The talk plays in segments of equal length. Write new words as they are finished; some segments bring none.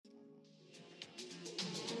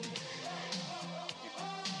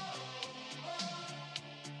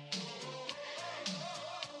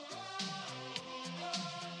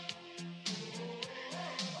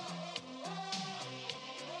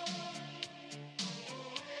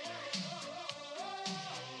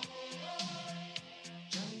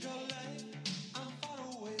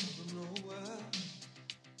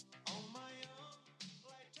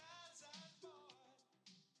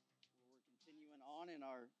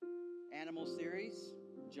Animal series,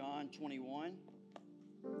 John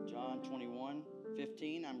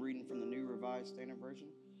 21:15. I'm reading from the New Revised Standard Version.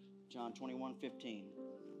 John 21:15.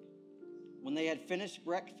 When they had finished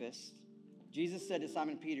breakfast, Jesus said to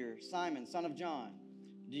Simon Peter, "Simon, son of John,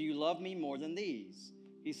 do you love me more than these?"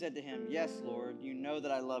 He said to him, "Yes, Lord, you know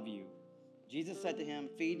that I love you." Jesus said to him,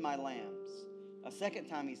 "Feed my lambs." A second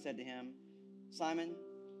time he said to him, "Simon,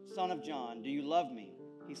 son of John, do you love me?"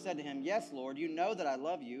 He said to him, "Yes, Lord, you know that I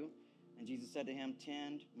love you." And Jesus said to him,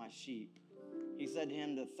 "Tend my sheep." He said to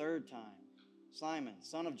him the third time, "Simon,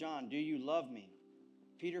 son of John, do you love me?"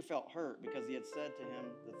 Peter felt hurt because he had said to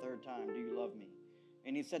him the third time, "Do you love me?"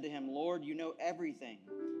 And he said to him, "Lord, you know everything.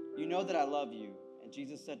 You know that I love you." And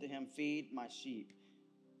Jesus said to him, "Feed my sheep.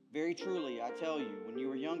 Very truly, I tell you, when you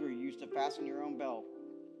were younger, you used to fasten your own belt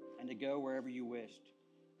and to go wherever you wished.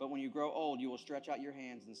 But when you grow old, you will stretch out your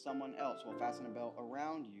hands, and someone else will fasten a belt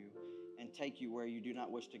around you and take you where you do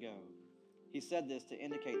not wish to go." He said this to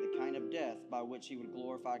indicate the kind of death by which he would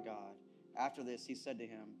glorify God. After this, he said to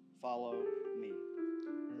him, "Follow me."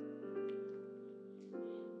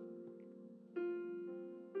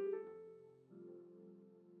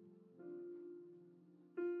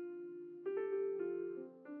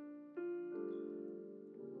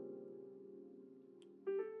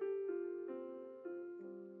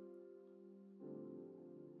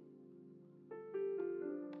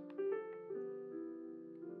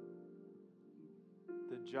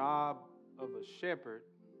 The job of a shepherd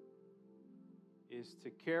is to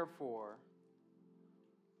care for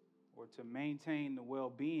or to maintain the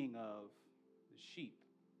well-being of the sheep,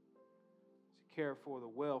 to care for the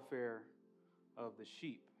welfare of the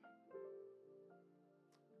sheep.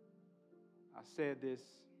 I said this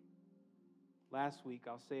last week.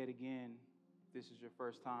 I'll say it again. If this is your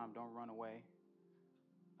first time, don't run away.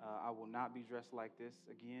 I will not be dressed like this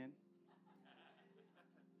again.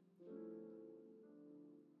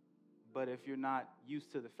 But if you're not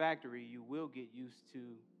used to the factory, you will get used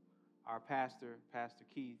to our pastor, Pastor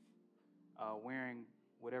Keith, wearing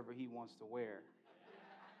whatever he wants to wear.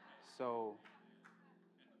 So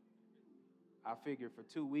I figured for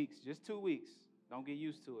 2 weeks, just 2 weeks, don't get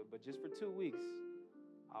used to it, but just for 2 weeks,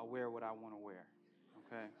 I'll wear what I want to wear,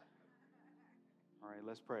 okay? All right,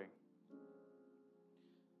 let's pray.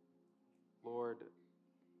 Lord,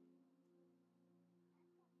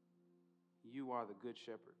 you are the good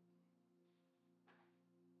shepherd.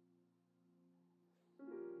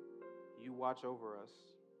 You watch over us.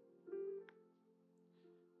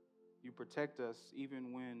 You protect us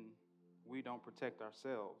even when we don't protect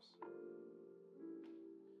ourselves.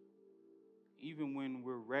 Even when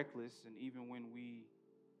we're reckless and even when we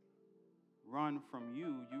run from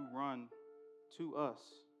you, you run to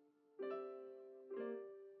us.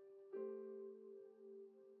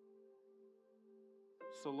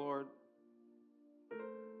 So, Lord,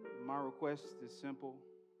 my request is simple.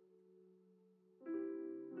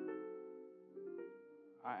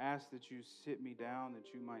 I ask that you sit me down,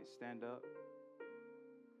 that you might stand up.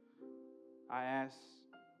 I ask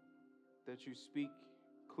that you speak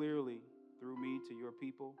clearly through me to your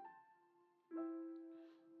people.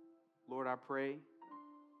 Lord, I pray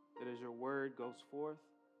that as your word goes forth,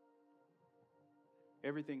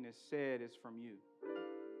 everything that's said is from you.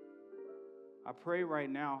 I pray right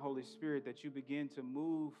now, Holy Spirit, that you begin to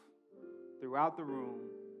move throughout the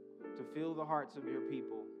room to fill the hearts of your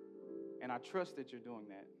people. And I trust that you're doing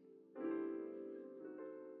that.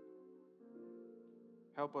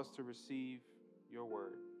 Help us to receive your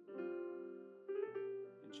word.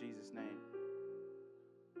 In Jesus' name,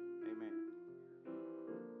 amen.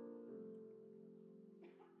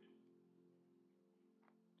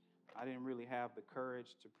 I didn't really have the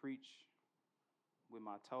courage to preach with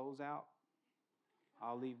my toes out.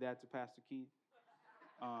 I'll leave that to Pastor Keith.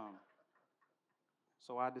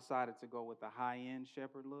 So I decided to go with the high-end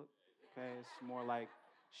shepherd look. Okay, it's more like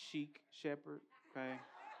chic shepherd. Okay.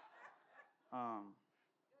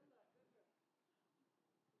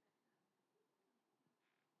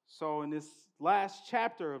 So in this last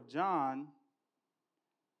chapter of John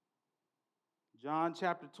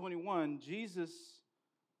chapter 21, Jesus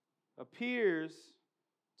appears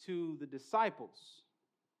to the disciples.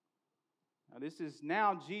 Now, this is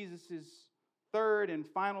now Jesus' third and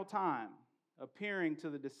final time appearing to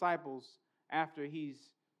the disciples after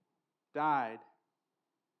he's died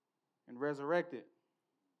and resurrected.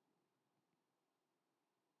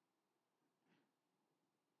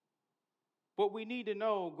 What we need to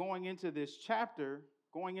know going into this chapter,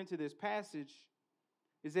 going into this passage,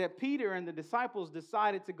 is that Peter and the disciples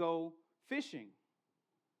decided to go fishing.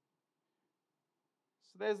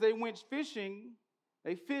 So as they went fishing,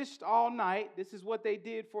 They fished all night. This is what they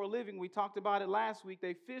did for a living. We talked about it last week.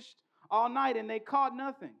 They fished all night and they caught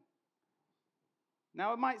nothing.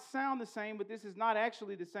 Now, it might sound the same, but this is not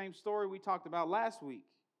actually the same story we talked about last week.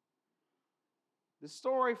 The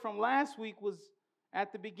story from last week was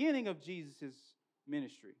at the beginning of Jesus'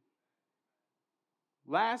 ministry.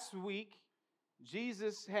 Last week,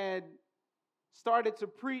 Jesus had started to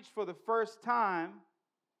preach for the first time,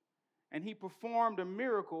 and he performed a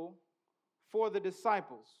miracle for the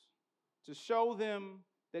disciples to show them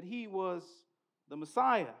that he was the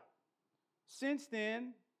Messiah. Since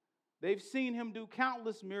then, they've seen him do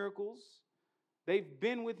countless miracles. They've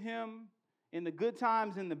been with him in the good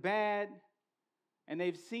times and the bad, and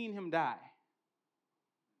they've seen him die.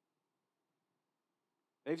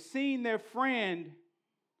 They've seen their friend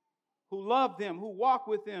who loved them, who walked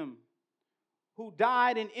with them, who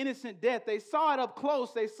died an innocent death. They saw it up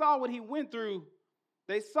close. They saw what he went through.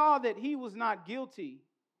 They saw that he was not guilty,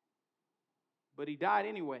 but he died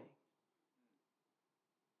anyway.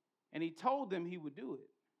 And he told them he would do it.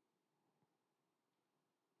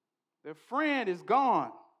 Their friend is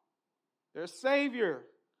gone. Their Savior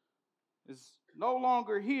is no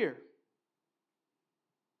longer here.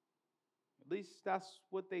 At least that's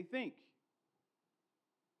what they think.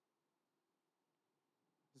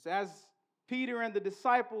 As Peter and the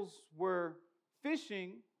disciples were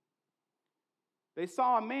fishing, they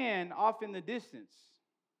saw a man off in the distance.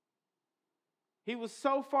 He was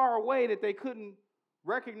so far away that they couldn't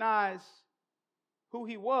recognize who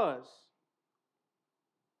he was.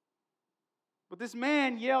 But this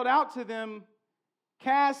man yelled out to them,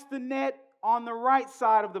 "Cast the net on the right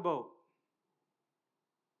side of the boat."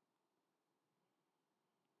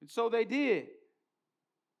 And so they did.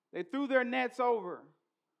 They threw their nets over.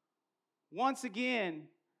 Once again,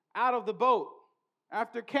 out of the boat,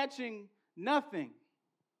 after catching nothing.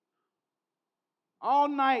 All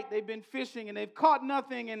night they've been fishing and they've caught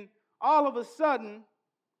nothing, and all of a sudden,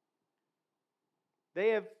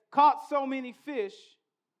 they have caught so many fish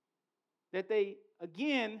that they,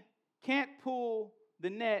 again, can't pull the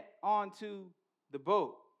net onto the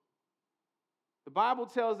boat. The Bible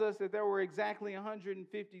tells us that there were exactly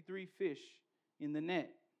 153 fish in the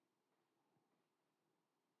net.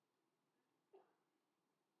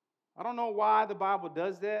 I don't know why the Bible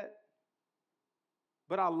does that,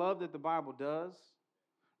 but I love that the Bible does.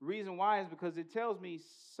 The reason why is because it tells me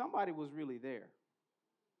somebody was really there.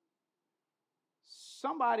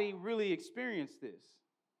 Somebody really experienced this.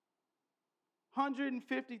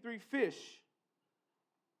 153 fish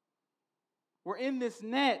were in this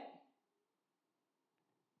net.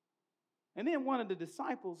 And then one of the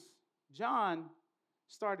disciples, John,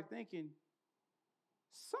 started thinking,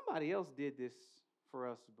 somebody else did this for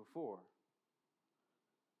us before.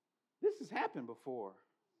 This has happened before.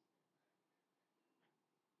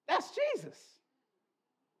 That's Jesus.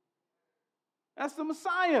 That's the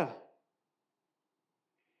Messiah.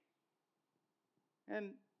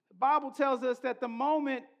 And the Bible tells us that the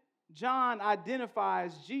moment John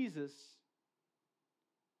identifies Jesus,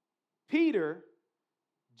 Peter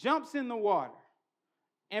jumps in the water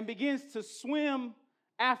and begins to swim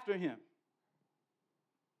after him.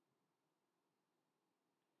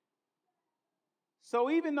 So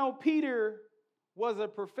even though Peter was a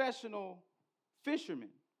professional fisherman,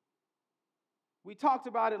 we talked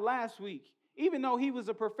about it last week, even though he was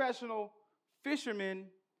a professional fisherman,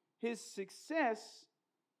 his success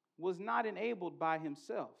was not enabled by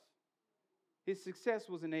himself. His success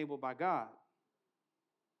was enabled by God.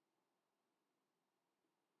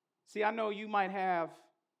 See, I know you might have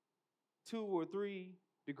 2 or 3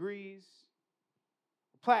 degrees,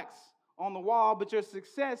 plaques on the wall, but your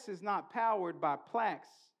success is not powered by plaques.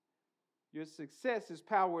 Your success is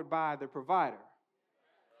powered by the provider.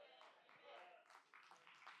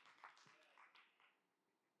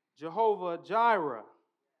 Jehovah Jireh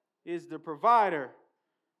is the provider.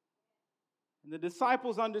 And the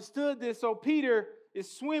disciples understood this, so Peter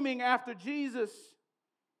is swimming after Jesus.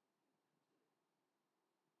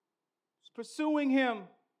 He's pursuing him.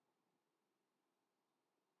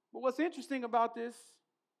 But what's interesting about this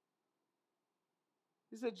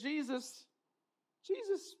is that Jesus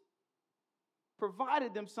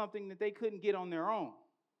provided them something that they couldn't get on their own.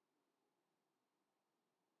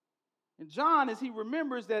 And John, as he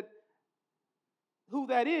remembers that who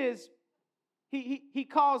that is, he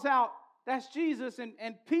calls out, "That's Jesus,"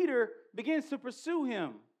 and Peter begins to pursue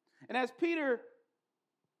him. And as Peter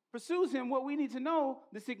pursues him, what we need to know,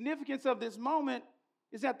 the significance of this moment,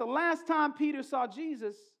 is that the last time Peter saw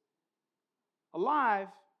Jesus alive,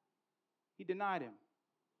 he denied him.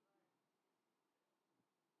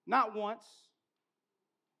 Not once,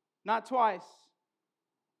 not twice,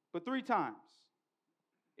 but 3 times.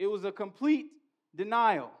 It was a complete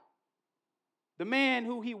denial. The man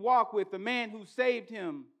who he walked with, the man who saved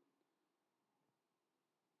him,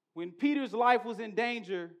 when Peter's life was in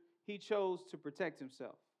danger, he chose to protect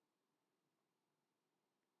himself.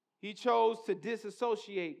 He chose to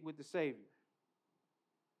disassociate with the Savior.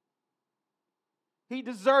 He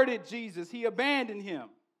deserted Jesus. He abandoned him.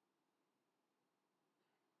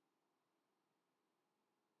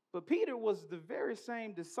 But Peter was the very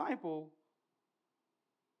same disciple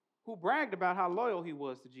who bragged about how loyal he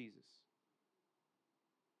was to Jesus.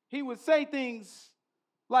 He would say things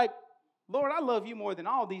like, Lord, I love you more than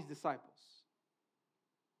all these disciples.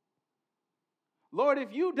 Lord,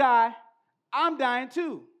 if you die, I'm dying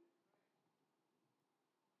too.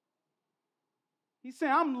 He said,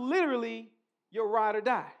 I'm literally your ride or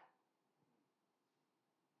die.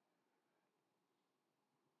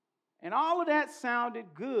 And all of that sounded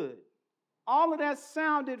good. All of that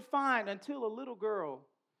sounded fine until a little girl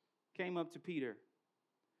came up to Peter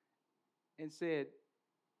and said,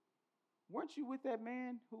 weren't you with that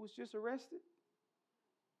man who was just arrested?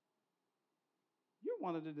 You're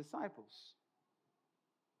one of the disciples.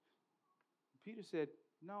 Peter said,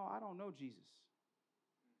 no, I don't know Jesus.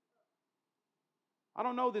 I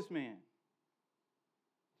don't know this man.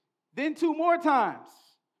 Then 2 more times,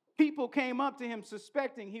 people came up to him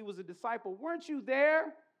suspecting he was a disciple. Weren't you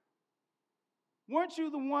there? Weren't you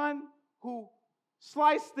the one who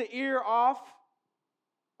sliced the ear off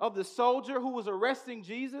of the soldier who was arresting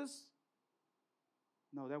Jesus?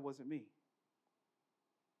 No, that wasn't me.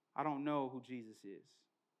 I don't know who Jesus is.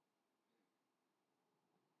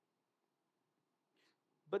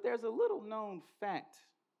 But there's a little known fact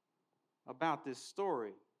about this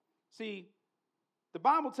story. See, the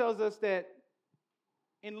Bible tells us that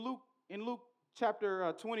in Luke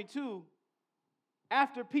chapter 22,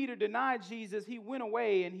 after Peter denied Jesus, he went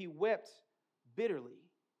away and he wept bitterly,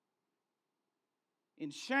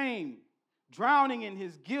 in shame, drowning in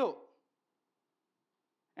his guilt.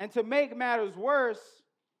 And to make matters worse,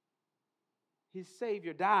 his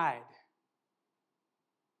Savior died.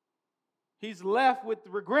 He's left with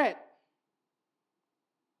regret.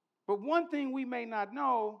 But one thing we may not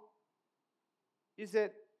know is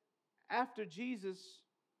that after Jesus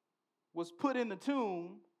was put in the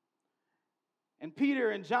tomb, and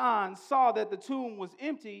Peter and John saw that the tomb was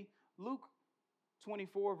empty, Luke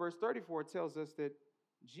 24, verse 34 tells us that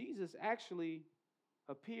Jesus actually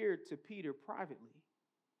appeared to Peter privately.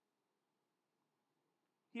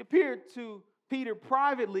 He appeared to Peter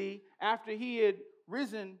privately after he had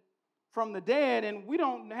risen from the dead, and we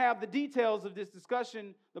don't have the details of this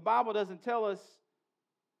discussion. The Bible doesn't tell us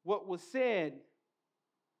what was said,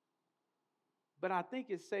 but I think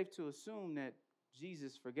it's safe to assume that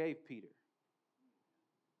Jesus forgave Peter.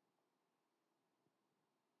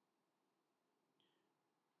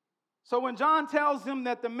 So when John tells him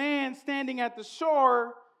that the man standing at the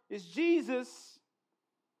shore is Jesus,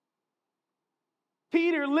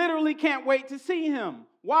 Peter literally can't wait to see him.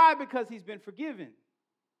 Why? Because he's been forgiven.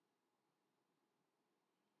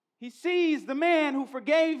 He sees the man who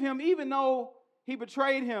forgave him even though he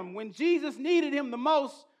betrayed him. When Jesus needed him the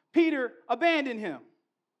most, Peter abandoned him.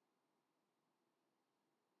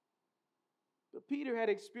 But Peter had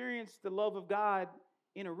experienced the love of God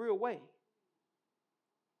in a real way.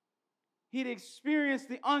 He'd experienced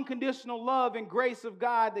the unconditional love and grace of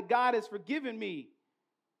God, that God has forgiven me.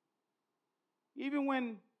 Even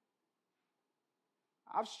when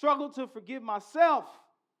I've struggled to forgive myself.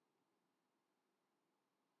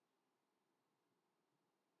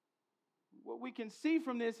 What we can see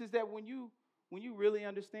from this is that when you really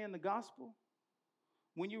understand the gospel,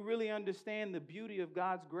 when you really understand the beauty of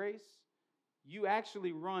God's grace, you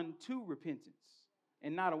actually run to repentance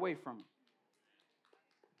and not away from it.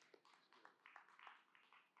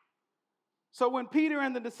 So when Peter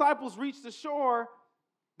and the disciples reached the shore,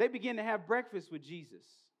 they begin to have breakfast with Jesus.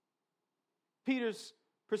 Peter's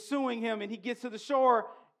pursuing him, and he gets to the shore,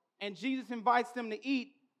 and Jesus invites them to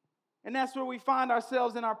eat. And that's where we find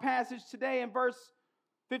ourselves in our passage today. In verse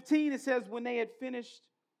 15, it says, when they had finished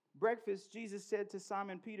breakfast, Jesus said to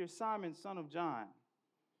Simon Peter, Simon, son of John,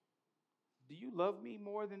 do you love me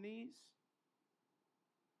more than these?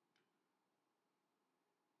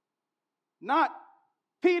 Not,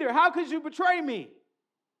 Peter, how could you betray me?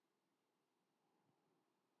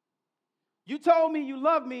 You told me you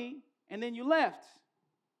loved me, and then you left.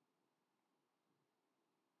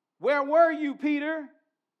 Where were you, Peter?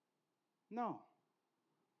 No,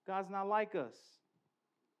 God's not like us.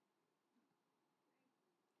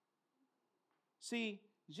 See,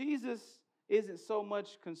 Jesus isn't so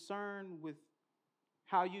much concerned with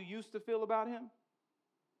how you used to feel about him.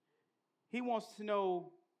 He wants to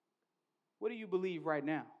know, what do you believe right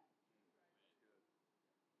now?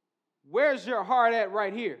 Where's your heart at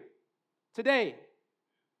right here, today?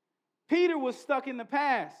 Peter was stuck in the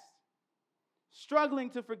past, struggling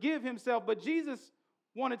to forgive himself, but Jesus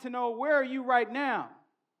wanted to know, where are you right now?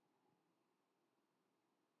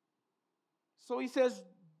 So he says,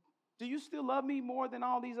 do you still love me more than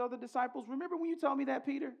all these other disciples? Remember when you told me that,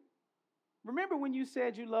 Peter? Remember when you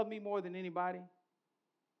said you love me more than anybody?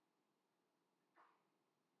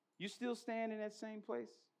 You still stand in that same place?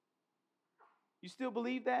 You still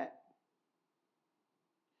believe that?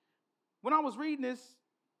 When I was reading this,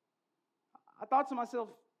 I thought to myself,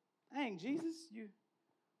 dang, Jesus,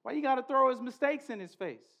 why you got to throw his mistakes in his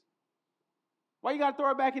face? Why you got to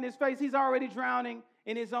throw it back in his face? He's already drowning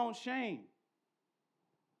in his own shame.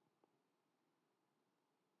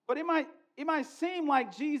 But it might seem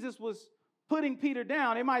like Jesus was putting Peter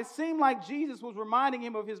down. It might seem like Jesus was reminding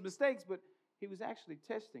him of his mistakes, but he was actually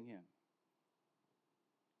testing him.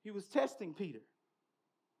 He was testing Peter.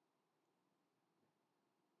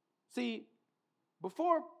 See,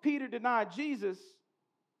 before Peter denied Jesus,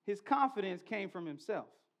 his confidence came from himself.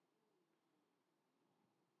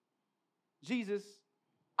 Jesus,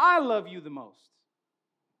 I love you the most.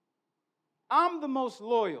 I'm the most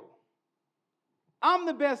loyal. I'm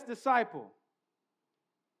the best disciple.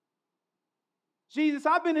 Jesus,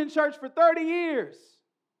 I've been in church for 30 years.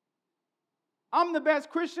 I'm the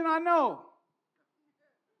best Christian I know.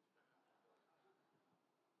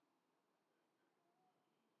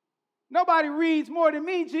 Nobody reads more than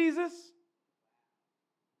me, Jesus.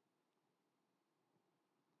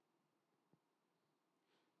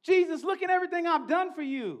 Jesus, look at everything I've done for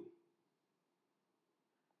you.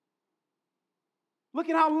 Look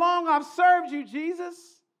at how long I've served you, Jesus.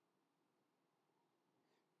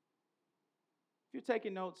 If you're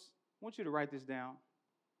taking notes, I want you to write this down.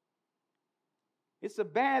 It's a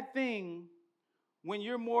bad thing when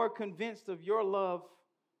you're more convinced of your love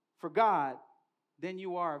for God than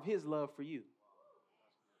you are of his love for you.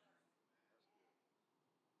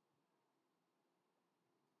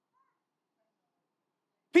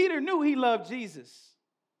 Peter knew he loved Jesus.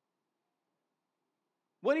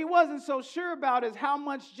 What he wasn't so sure about is how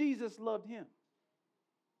much Jesus loved him.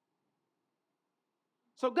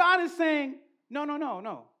 So God is saying,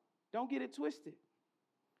 no. Don't get it twisted.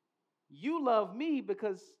 You love me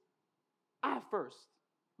because I first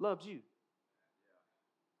loved you.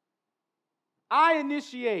 I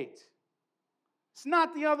initiate. It's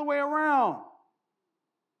not the other way around.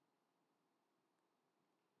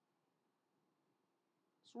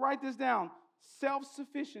 So write this down.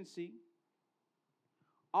 Self-sufficiency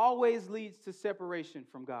always leads to separation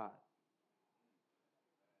from God.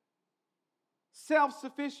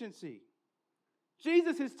 Self-sufficiency.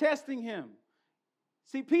 Jesus is testing him.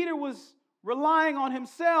 See, Peter was relying on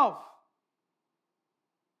himself.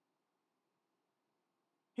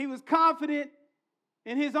 He was confident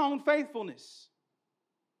in his own faithfulness,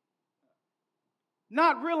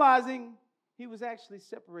 not realizing he was actually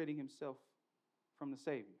separating himself from the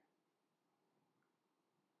Savior.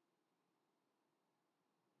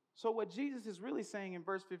 So what Jesus is really saying in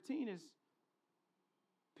verse 15 is,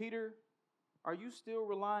 Peter, are you still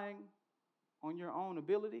relying on your own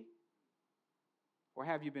ability? Or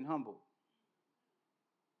have you been humbled?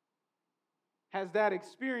 Has that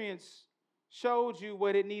experience showed you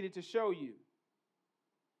what it needed to show you?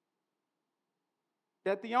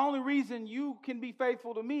 That the only reason you can be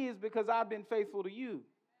faithful to me is because I've been faithful to you.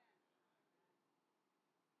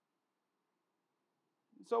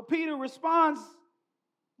 So Peter responds,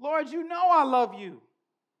 Lord, you know I love you.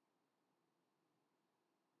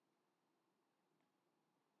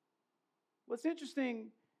 What's interesting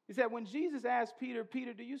is that when Jesus asked Peter,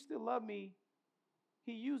 Peter, do you still love me?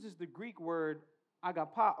 He uses the Greek word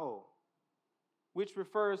agapao, which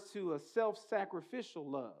refers to a self-sacrificial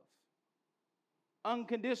love,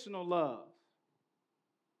 unconditional love.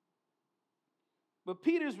 But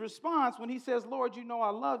Peter's response when he says, Lord, you know I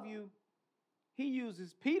love you,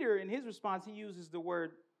 Peter in his response, he uses the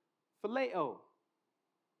word phileo,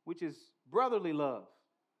 which is brotherly love.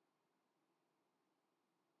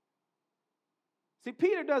 See,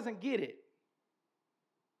 Peter doesn't get it.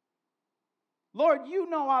 Lord, you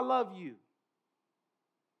know I love you.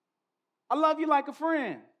 I love you like a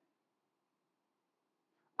friend.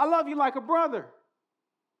 I love you like a brother.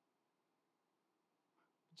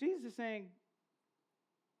 Jesus is saying,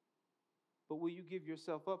 but will you give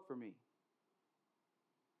yourself up for me?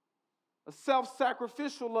 A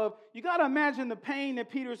self-sacrificial love. You got to imagine the pain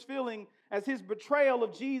that Peter's feeling as his betrayal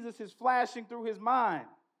of Jesus is flashing through his mind.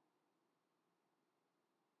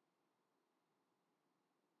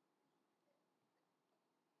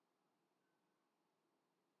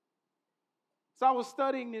 So I was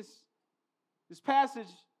studying this passage.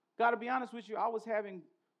 Got to be honest with you, I was having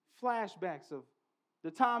flashbacks of the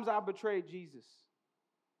times I betrayed Jesus,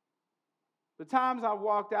 the times I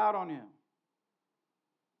walked out on him.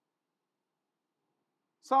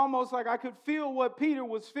 It's almost like I could feel what Peter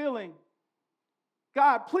was feeling.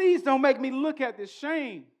 God, please don't make me look at this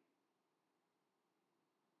shame.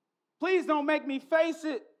 Please don't make me face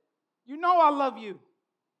it. You know I love you.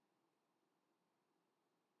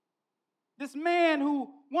 This man who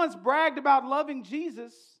once bragged about loving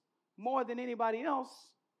Jesus more than anybody else,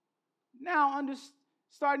 now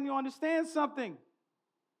starting to understand something.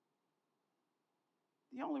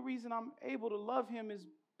 The only reason I'm able to love him is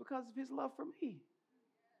because of his love for me.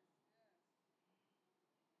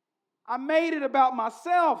 I made it about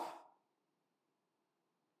myself.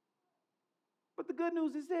 But the good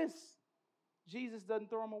news is this: Jesus doesn't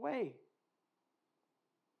throw him away.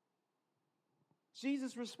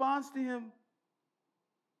 Jesus responds to him,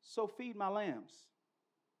 so feed my lambs.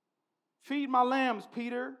 Feed my lambs,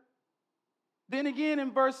 Peter. Then again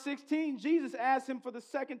in verse 16, Jesus asks him for the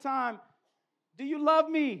second time, do you love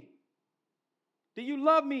me? Do you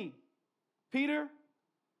love me, Peter?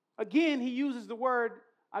 Again, he uses the word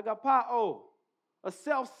agapao, a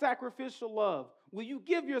self-sacrificial love. Will you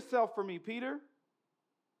give yourself for me, Peter?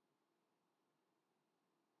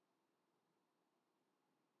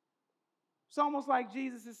 It's almost like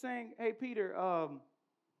Jesus is saying, hey, Peter,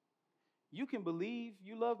 you can believe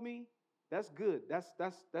you love me. That's good.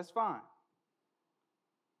 That's fine.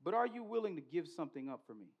 But are you willing to give something up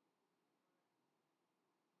for me?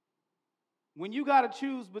 When you got to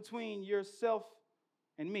choose between yourself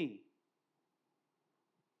and me,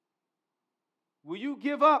 will you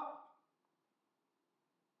give up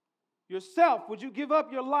yourself? Would you give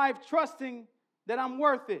up your life trusting that I'm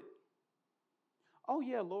worth it? Oh,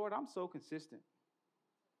 yeah, Lord, I'm so consistent.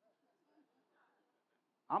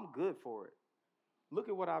 I'm good for it. Look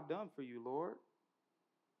at what I've done for you, Lord.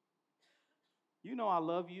 You know I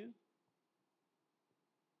love you.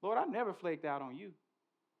 Lord, I never flaked out on you.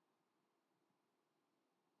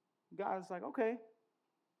 God's like, okay,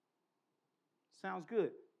 sounds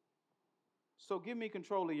good. So give me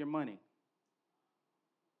control of your money.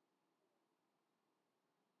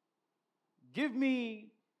 Give me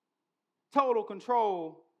total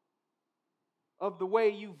control of the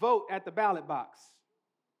way you vote at the ballot box.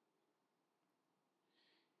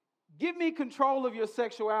 Give me control of your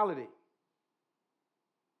sexuality.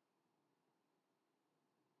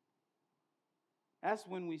 That's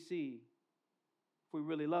when we see if we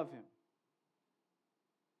really love him,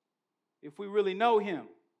 if we really know him.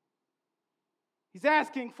 He's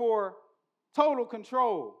asking for total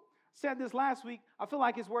control. I said this last week. I feel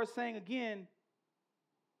like it's worth saying again.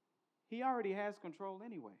 He already has control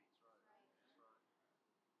anyway.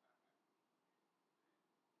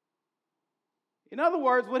 In other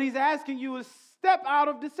words, what he's asking you is step out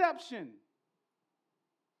of deception.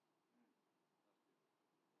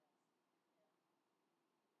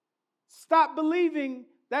 Stop believing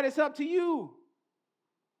that it's up to you.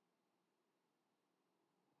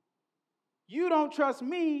 You don't trust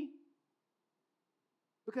me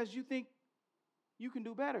because you think you can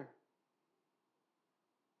do better.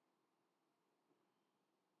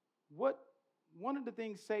 One of the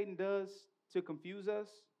things Satan does to confuse us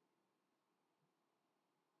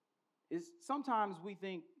is sometimes we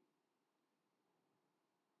think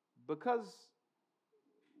because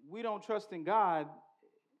we don't trust in God,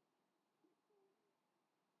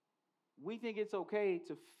 we think it's okay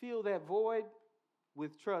to fill that void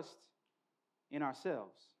with trust in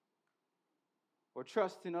ourselves or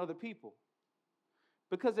trust in other people.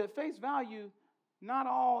 Because at face value, not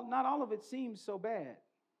all of it seems so bad.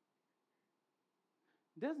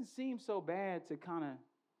 It doesn't seem so bad to kind of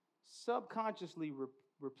subconsciously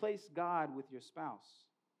replace God with your spouse.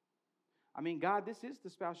 I mean, God, this is the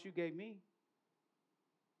spouse you gave me.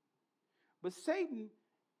 But Satan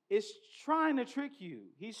is trying to trick you.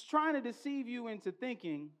 He's trying to deceive you into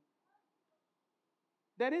thinking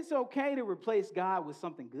that it's okay to replace God with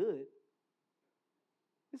something good.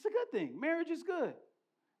 It's a good thing. Marriage is good.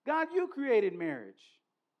 God, you created marriage.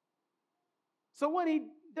 So what he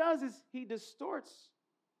does is he distorts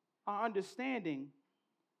our understanding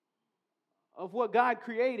of what God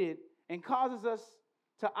created and causes us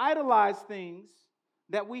to idolize things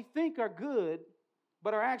that we think are good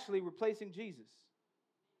but are actually replacing Jesus.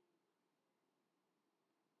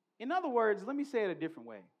 In other words, let me say it a different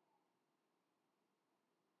way.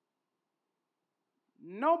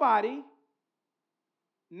 Nobody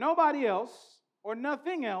else or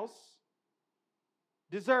nothing else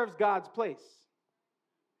deserves God's place.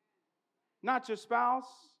 Not your spouse,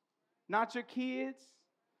 not your kids,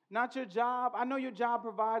 not your job. I know your job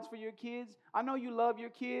provides for your kids. I know you love your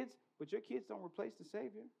kids, but your kids don't replace the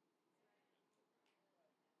Savior.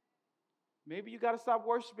 Maybe you got to stop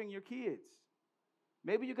worshiping your kids.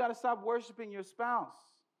 Maybe you got to stop worshiping your spouse.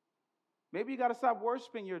 Maybe you got to stop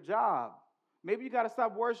worshiping your job. Maybe you got to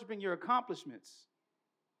stop worshiping your accomplishments.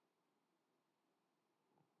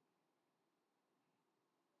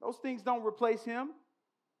 Those things don't replace him.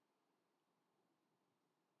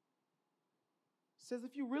 It says,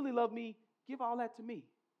 if you really love me, give all that to me.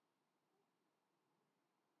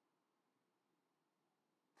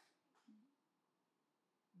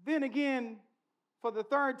 Then again, for the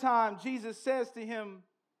third time, Jesus says to him,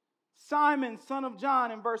 Simon, son of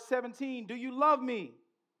John, in verse 17, do you love me?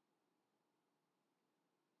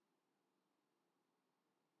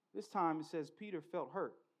 This time it says Peter felt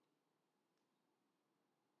hurt.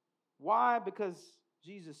 Why? Because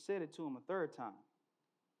Jesus said it to him a third time.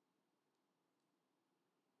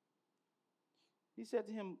 He said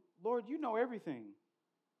to him, Lord, you know everything.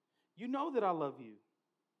 You know that I love you.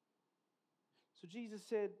 So Jesus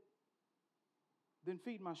said, then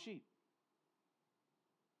feed my sheep.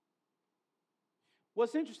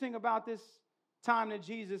 What's interesting about this time that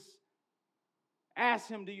Jesus asked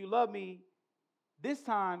him, do you love me? This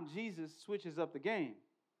time, Jesus switches up the game.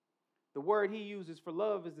 The word he uses for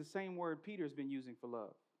love is the same word Peter's been using for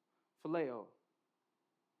love, phileo.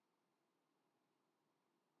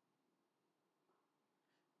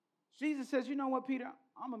 Jesus says, you know what, Peter?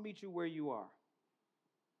 I'm going to meet you where you are.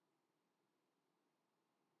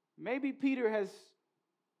 Maybe Peter has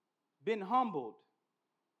been humbled.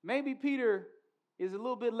 Maybe Peter is a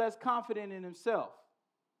little bit less confident in himself,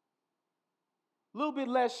 a little bit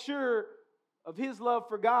less sure of his love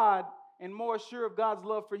for God and more sure of God's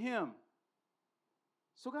love for him.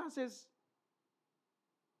 So God says,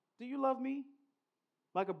 do you love me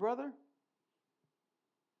like a brother?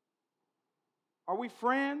 Are we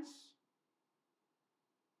friends?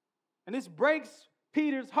 And this breaks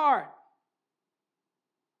Peter's heart.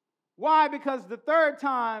 Why? Because the third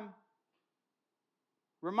time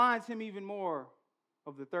reminds him even more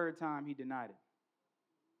of the third time he denied it.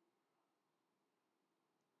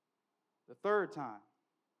 The third time.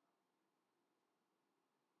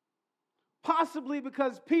 Possibly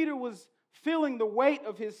because Peter was feeling the weight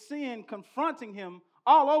of his sin confronting him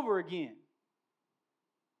all over again.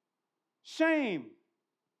 Shame,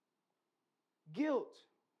 guilt.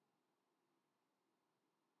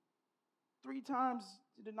 3 times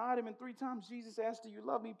he denied him, and 3 times Jesus asked, do you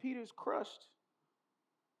love me? Peter's crushed.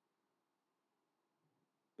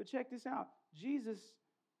 But check this out. Jesus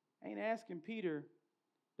ain't asking Peter,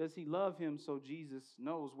 does he love him, so Jesus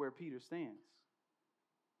knows where Peter stands.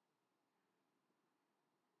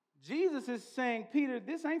 Jesus is saying, Peter,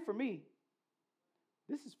 this ain't for me.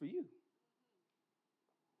 This is for you.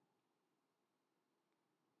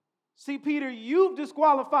 See, Peter, you've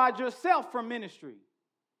disqualified yourself from ministry.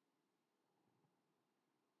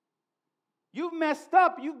 You've messed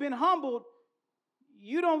up. You've been humbled.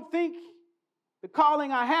 You don't think the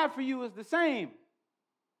calling I have for you is the same.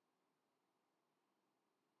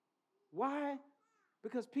 Why?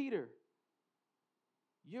 Because, Peter,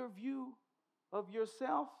 your view of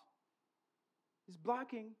yourself is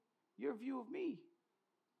blocking your view of me.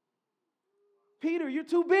 Peter, you're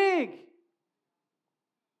too big.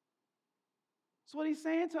 That's what he's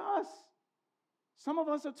saying to us. Some of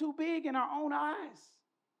us are too big in our own eyes.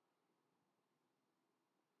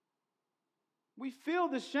 We feel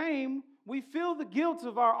the shame. We feel the guilt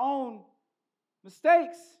of our own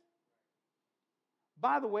mistakes.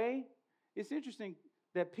 By the way, it's interesting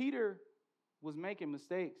that Peter was making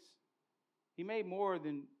mistakes. He made more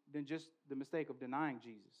than just the mistake of denying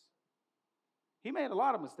Jesus. He made a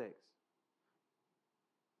lot of mistakes.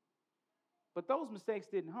 But those mistakes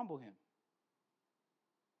didn't humble him.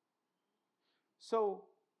 So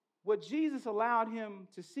what Jesus allowed him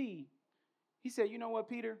to see, he said, you know what,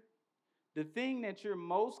 Peter? The thing that you're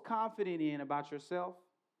most confident in about yourself,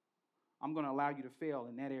 I'm going to allow you to fail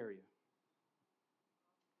in that area.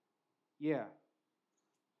 Yeah.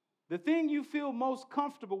 The thing you feel most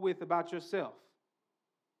comfortable with about yourself.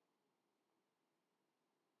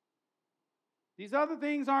 These other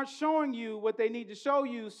things aren't showing you what they need to show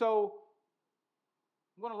you, so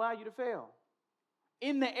I'm going to allow you to fail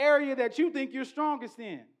in the area that you think you're strongest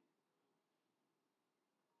in.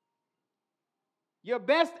 Your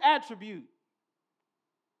best attribute.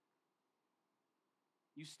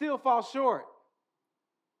 You still fall short.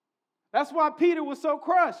 That's why Peter was so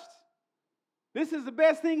crushed. This is the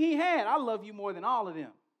best thing he had. I love you more than all of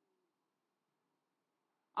them.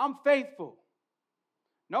 I'm faithful.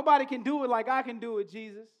 Nobody can do it like I can do it,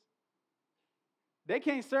 Jesus. They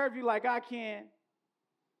can't serve you like I can.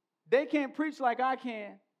 They can't preach like I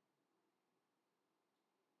can.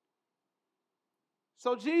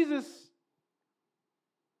 So Jesus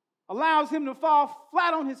allows him to fall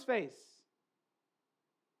flat on his face.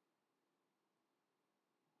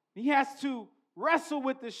 He has to wrestle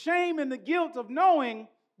with the shame and the guilt of knowing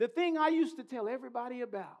the thing I used to tell everybody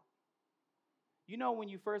about. You know when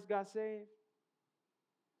you first got saved?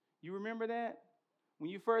 You remember that? When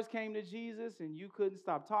you first came to Jesus and you couldn't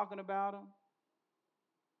stop talking about him?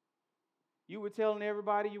 You were telling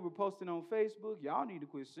everybody, you were posting on Facebook, y'all need to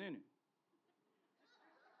quit sinning.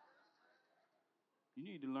 You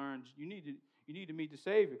need to learn, you need to meet the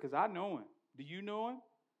Savior, because I know him. Do you know him?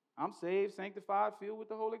 I'm saved, sanctified, filled with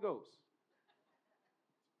the Holy Ghost.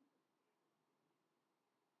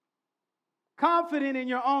 Confident in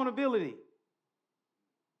your own ability.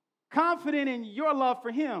 Confident in your love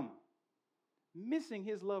for him. Missing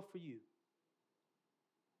his love for you.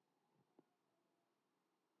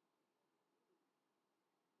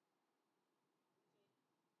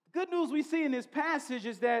 The good news we see in this passage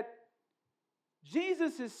is that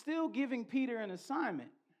Jesus is still giving Peter an assignment.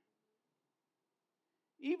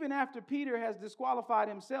 Even after Peter has disqualified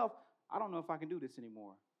himself, I don't know if I can do this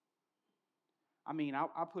anymore. I mean, I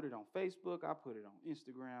put it on Facebook, I put it on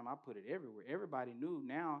Instagram, I put it everywhere. Everybody knew.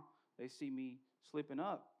 Now they see me slipping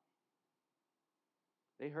up.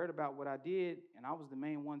 They heard about what I did, and I was the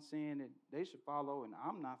main one saying that they should follow, and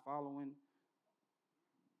I'm not following.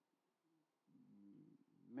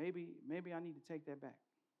 Maybe I need to take that back.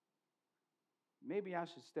 Maybe I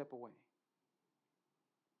should step away.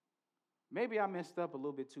 Maybe I messed up a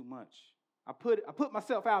little bit too much. I put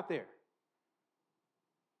myself out there.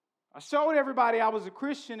 I showed everybody I was a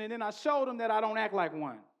Christian, and then I showed them that I don't act like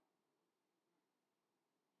one.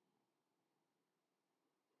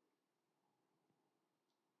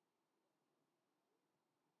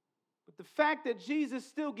 But the fact that Jesus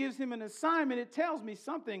still gives him an assignment, it tells me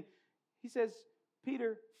something. He says,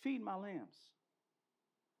 Peter, feed my lambs.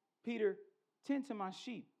 Peter, tend to my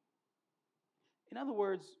sheep. In other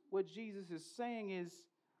words, what Jesus is saying is,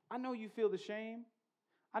 I know you feel the shame.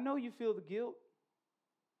 I know you feel the guilt.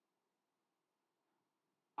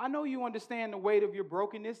 I know you understand the weight of your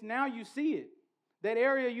brokenness. Now you see it. That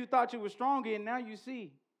area you thought you were strong in, now you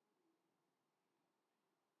see.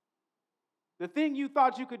 The thing you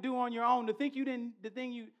thought you could do on your own, the thing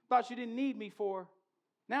you thought you didn't need me for,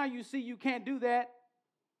 now you see you can't do that.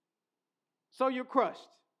 So you're crushed.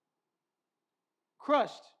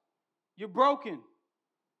 Crushed. You're broken.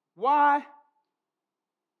 Why?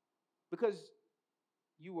 Because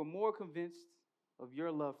you were more convinced of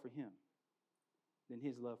your love for him than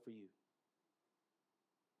his love for you.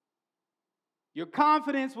 Your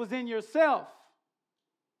confidence was in yourself.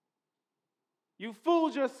 You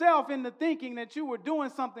fooled yourself into thinking that you were doing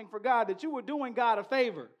something for God, that you were doing God a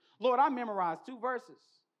favor. Lord, I memorized 2 verses.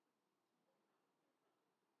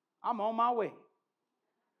 I'm on my way.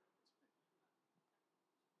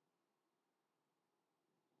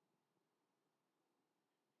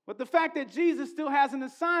 But the fact that Jesus still has an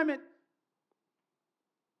assignment,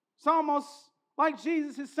 it's almost like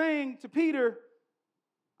Jesus is saying to Peter,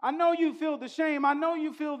 I know you feel the shame, I know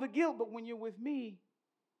you feel the guilt, but when you're with me,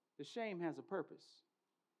 the shame has a purpose.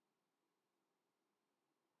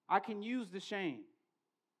 I can use the shame.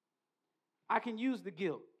 I can use the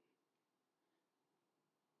guilt.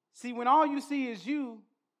 See, when all you see is you,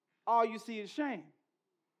 all you see is shame.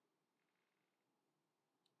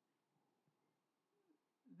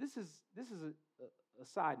 This is a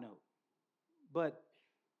side note, but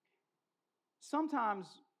sometimes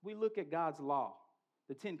we look at God's law,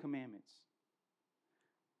 the 10 Commandments,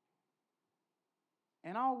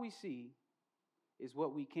 and all we see is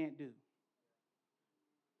what we can't do.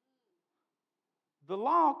 The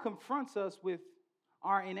law confronts us with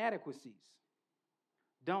our inadequacies.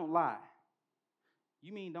 Don't lie.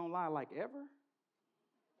 You mean don't lie like ever?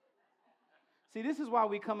 See, this is why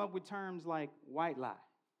we come up with terms like white lie.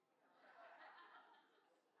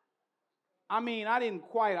 I mean, I didn't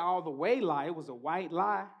quite all the way lie. It was a white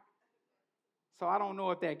lie. So I don't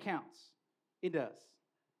know if that counts. It does.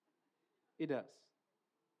 It does.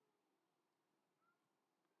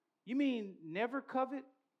 You mean never covet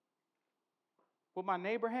what my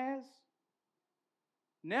neighbor has?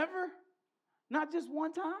 Never? Not just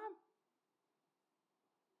one time?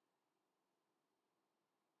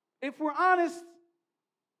 If we're honest,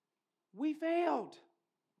 we failed.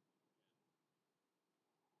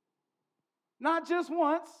 Not just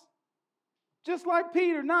once, just like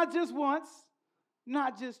Peter, not just once,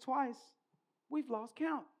 not just twice. We've lost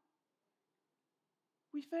count.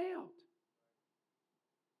 We failed.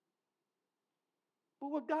 But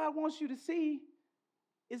what God wants you to see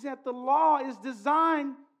is that the law is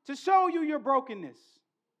designed to show you your brokenness.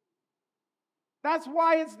 That's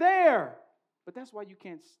why it's there. But that's why you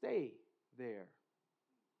can't stay there.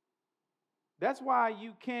 That's why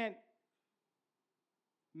you can't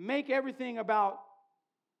make everything about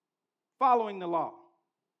following the law.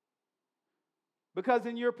 Because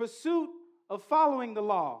in your pursuit of following the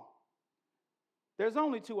law, there's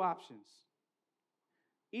only two options.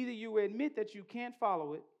 Either you admit that you can't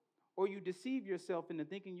follow it, or you deceive yourself into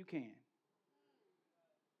thinking you can.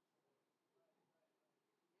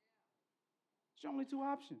 It's only two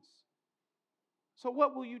options. So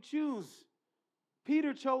what will you choose?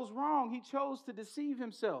 Peter chose wrong. He chose to deceive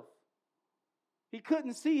himself. He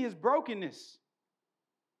couldn't see his brokenness.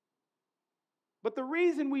 But the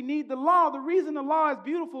reason we need the law, the reason the law is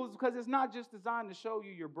beautiful is because it's not just designed to show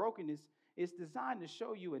you your brokenness. It's designed to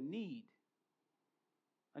show you a need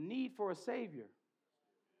for a Savior.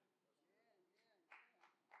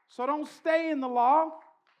 So don't stay in the law.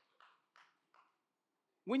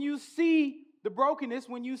 When you see the brokenness,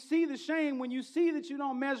 when you see the shame, when you see that you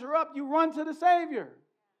don't measure up, you run to the Savior.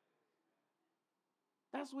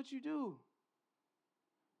 That's what you do.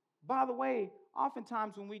 By the way,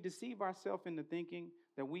 oftentimes when we deceive ourselves into thinking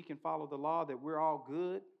that we can follow the law, that we're all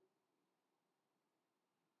good,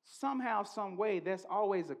 somehow, some way, that's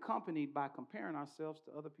always accompanied by comparing ourselves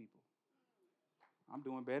to other people. I'm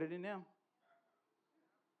doing better than them.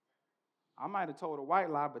 I might have told a white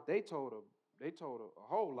lie, but they told a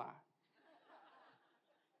whole lie.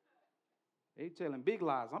 They telling big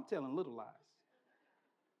lies. I'm telling little lies.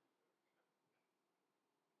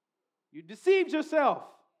 You deceived yourself.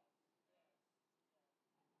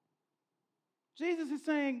 Jesus is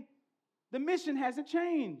saying the mission hasn't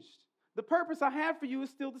changed. The purpose I have for you is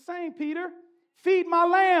still the same, Peter. Feed my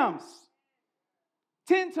lambs.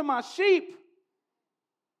 Tend to my sheep.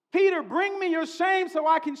 Peter, bring me your shame so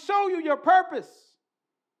I can show you your purpose.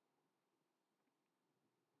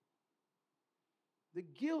 The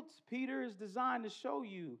guilt, Peter, is designed to show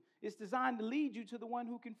you. It's designed to lead you to the one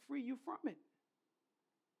who can free you from it.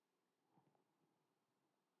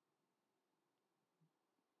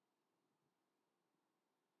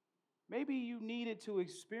 Maybe you needed to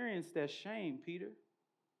experience that shame, Peter.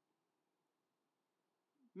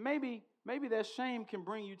 Maybe that shame can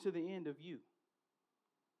bring you to the end of you.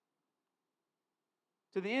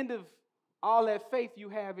 To the end of all that faith you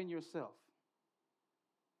have in yourself.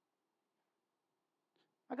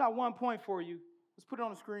 I got one point for you. Let's put it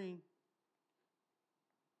on the screen.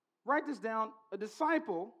 Write this down. A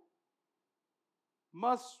disciple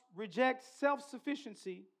must reject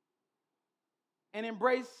self-sufficiency and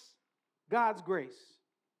embrace God's grace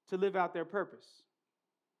to live out their purpose.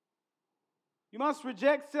 You must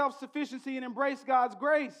reject self-sufficiency and embrace God's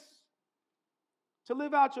grace to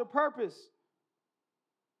live out your purpose.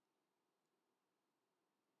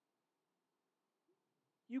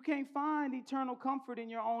 You can't find eternal comfort in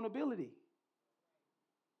your own ability.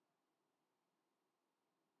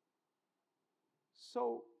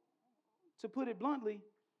 So, to put it bluntly,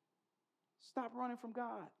 stop running from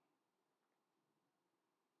God.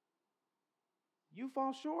 You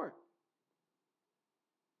fall short.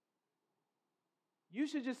 You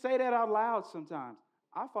should just say that out loud sometimes.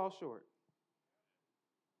 I fall short.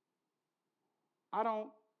 I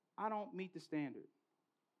don't meet the standard.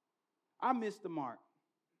 I missed the mark.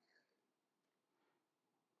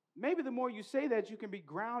 Maybe the more you say that, you can be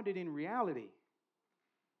grounded in reality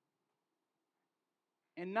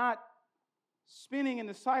and not spinning in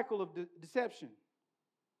the cycle of deception,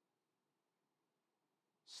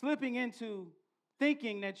 slipping into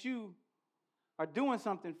thinking that you are doing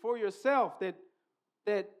something for yourself,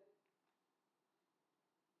 that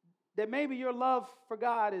maybe your love for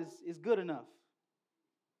God is good enough.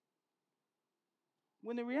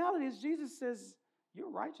 When the reality is, Jesus says,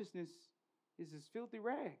 your righteousness is as filthy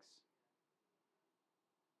rags.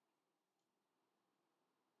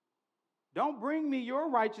 Don't bring me your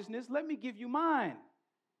righteousness. Let me give you mine.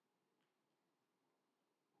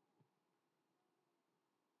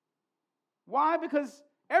 Why? Because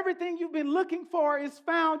everything you've been looking for is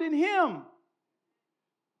found in Him.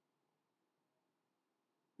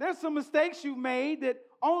 There's some mistakes you've made that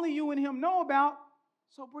only you and Him know about,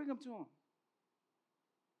 so bring them to Him.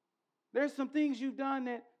 There's some things you've done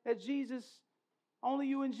that Jesus, only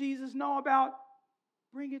you and Jesus know about,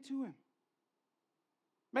 bring it to Him.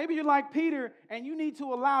 Maybe you're like Peter and you need to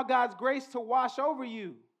allow God's grace to wash over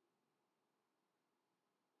you.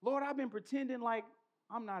 Lord, I've been pretending like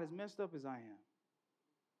I'm not as messed up as I am.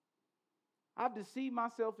 I've deceived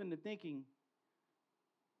myself into thinking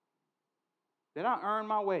that I earn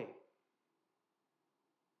my way.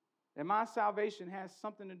 that my salvation has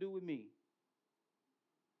something to do with me.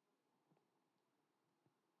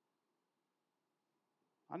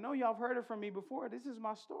 I know y'all have heard it from me before. This is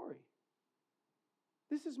my story.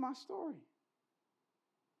 This is my story.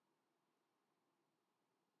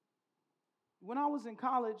 When I was in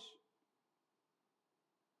college,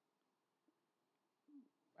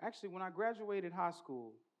 actually, when I graduated high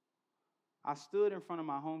school, I stood in front of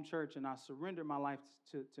my home church and I surrendered my life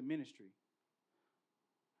to ministry.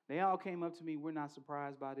 They all came up to me, we're not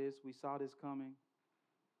surprised by this. We saw this coming.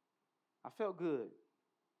 I felt good.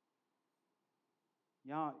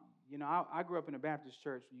 Y'all, I grew up in a Baptist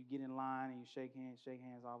church. You get in line and you shake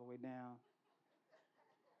hands all the way down.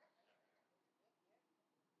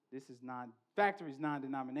 This is factory's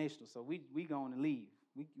non-denominational, so we going to leave.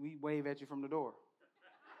 We wave at you from the door.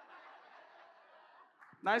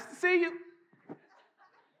 Nice to see you.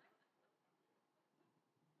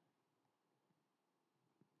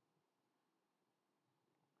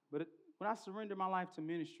 But when I surrendered my life to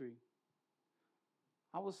ministry,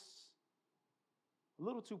 I was a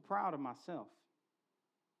little too proud of myself.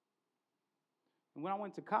 And when I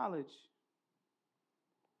went to college,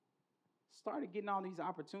 started getting all these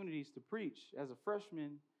opportunities to preach as a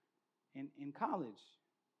freshman in college.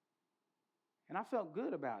 And I felt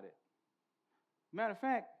good about it. Matter of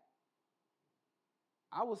fact,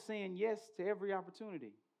 I was saying yes to every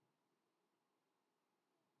opportunity.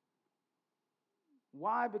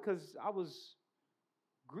 Why? Because I was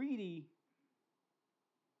greedy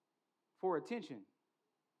for attention,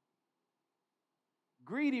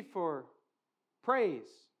 greedy for praise.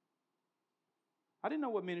 I didn't know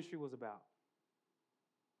what ministry was about.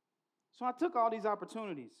 So I took all these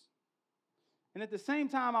opportunities. And at the same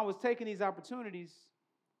time I was taking these opportunities,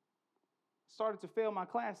 I started to fail my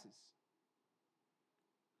classes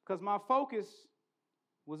because my focus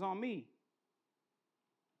was on me,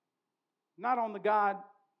 not on the God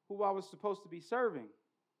who I was supposed to be serving.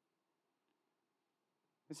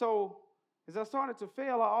 And so, as I started to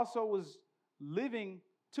fail, I also was living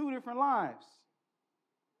two different lives.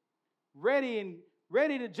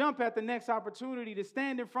 Ready to jump at the next opportunity to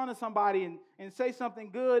stand in front of somebody and say something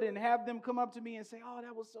good and have them come up to me and say, oh,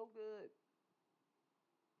 that was so good.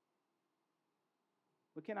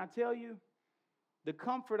 But can I tell you, the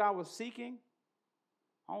comfort I was seeking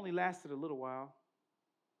only lasted a little while.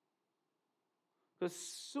 Because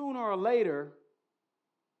sooner or later,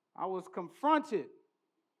 I was confronted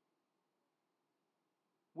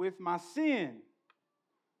with my sin.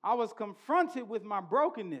 I was confronted with my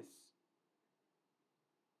brokenness.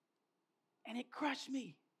 And it crushed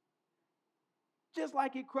me. Just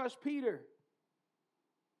like it crushed Peter.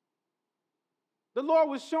 The Lord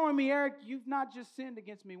was showing me, Eric, you've not just sinned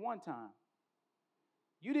against me one time.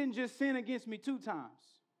 You didn't just sin against me 2 times.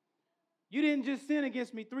 You didn't just sin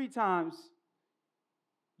against me 3 times.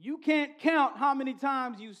 You can't count how many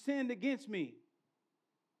times you sinned against me.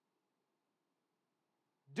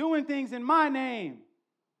 Doing things in my name,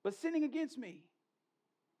 but sinning against me.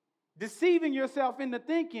 Deceiving yourself into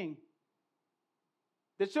thinking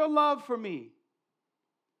that your love for me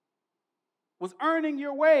was earning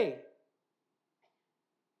your way.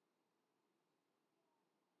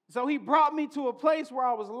 So he brought me to a place where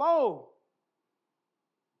I was low.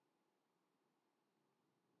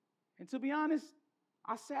 And to be honest,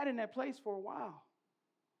 I sat in that place for a while.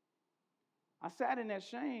 I sat in that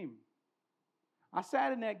shame. I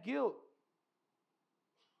sat in that guilt.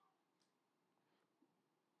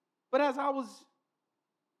 But as I was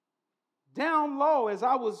down low, as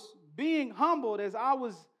I was being humbled, as I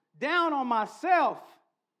was down on myself,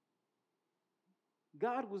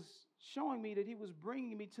 God was showing me that he was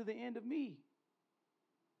bringing me to the end of me.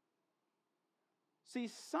 See,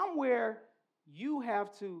 somewhere you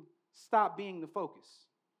have to stop being the focus.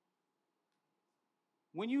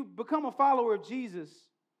 When you become a follower of Jesus,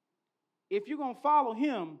 if you're going to follow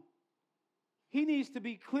him, he needs to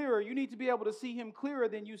be clearer. You need to be able to see him clearer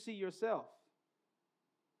than you see yourself.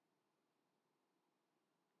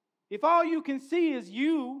 If all you can see is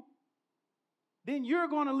you, then you're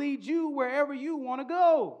going to lead you wherever you want to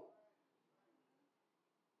go.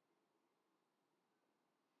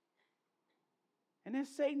 And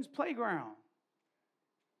that's Satan's playground.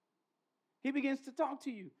 He begins to talk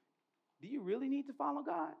to you. Do you really need to follow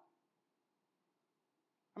God?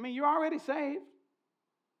 I mean, you're already saved.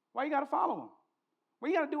 Why you got to follow him? What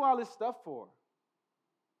you got to do all this stuff for?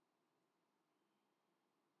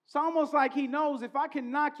 It's almost like he knows if I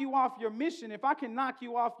can knock you off your mission, if I can knock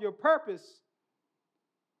you off your purpose,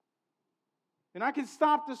 then I can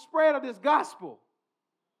stop the spread of this gospel.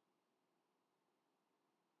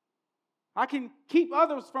 I can keep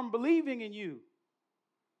others from believing in you.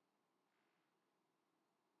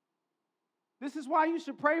 This is why you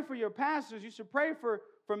should pray for your pastors. You should pray for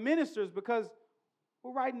ministers, because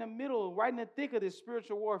we're right in the middle, right in the thick of this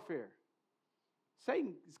spiritual warfare.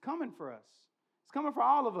 Satan is coming for us. It's coming for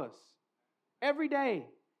all of us. Every day,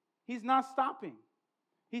 he's not stopping.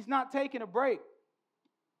 He's not taking a break.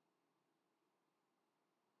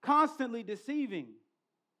 Constantly deceiving.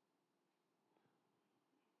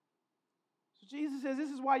 So Jesus says, this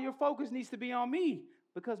is why your focus needs to be on me,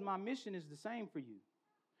 because my mission is the same for you.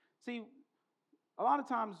 See, a lot of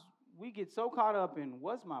times we get so caught up in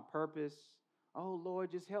what's my purpose? Oh,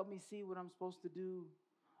 Lord, just help me see what I'm supposed to do.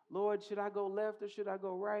 Lord, should I go left or should I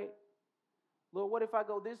go right? Lord, what if I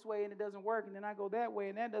go this way and it doesn't work, and then I go that way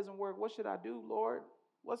and that doesn't work? What should I do, Lord?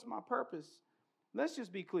 What's my purpose? Let's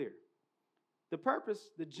just be clear. The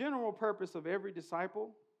purpose, the general purpose of every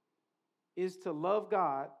disciple is to love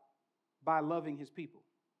God by loving his people.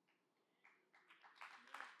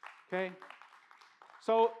 Okay?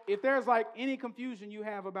 So if there's like any confusion you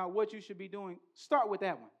have about what you should be doing, start with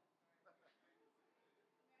that one.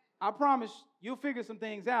 I promise you'll figure some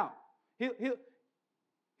things out.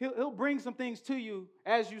 He'll bring some things to you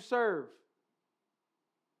as you serve.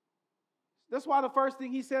 That's why the first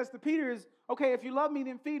thing he says to Peter is, okay, if you love me,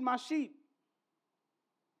 then feed my sheep.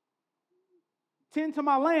 Tend to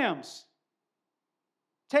my lambs.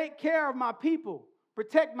 Take care of my people.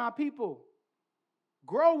 Protect my people.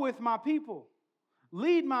 Grow with my people.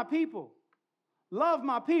 Lead my people. Love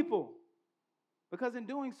my people. Because in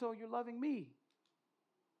doing so, you're loving me.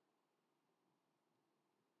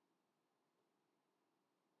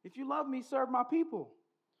 If you love me, serve my people.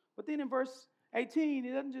 But then in verse 18, he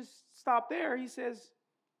doesn't just stop there. He says,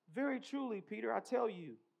 very truly, Peter, I tell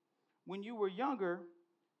you, when you were younger,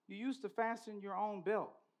 you used to fasten your own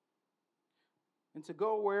belt and to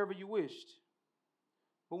go wherever you wished.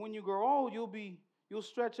 But when you grow old, you'll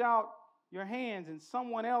stretch out your hands, and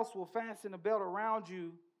someone else will fasten a belt around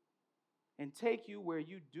you and take you where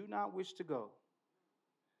you do not wish to go.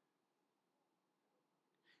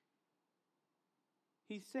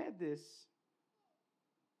 He said this.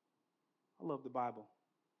 I love the Bible.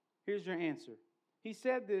 Here's your answer. He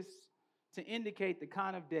said this to indicate the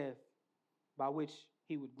kind of death by which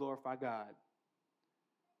he would glorify God.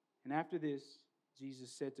 And after this,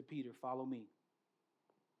 Jesus said to Peter, follow me.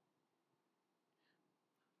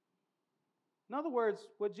 In other words,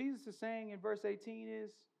 what Jesus is saying in verse 18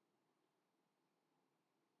 is,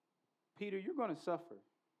 Peter, you're going to suffer.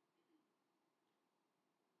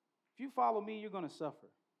 If you follow me, you're going to suffer.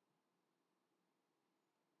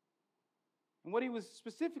 And what he was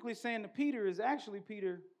specifically saying to Peter is, actually,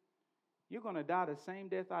 Peter, you're going to die the same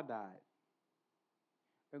death I died.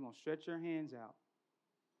 They're going to stretch your hands out.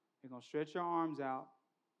 They're going to stretch your arms out.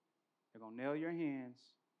 They're going to nail your hands.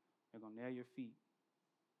 They're going to nail your feet.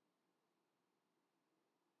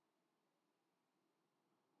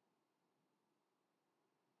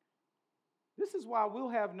 This is why we'll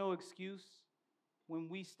have no excuse when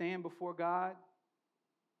we stand before God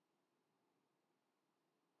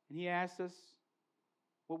and he asks us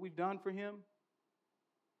what we've done for him,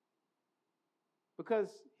 because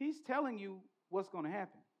he's telling you what's going to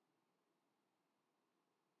happen.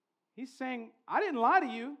 He's saying, I didn't lie to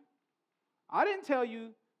you. I didn't tell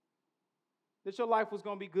you that your life was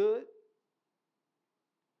going to be good.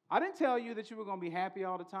 I didn't tell you that you were going to be happy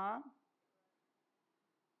all the time.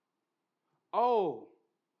 Oh,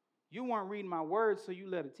 you weren't reading my words, so you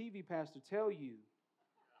let a TV pastor tell you.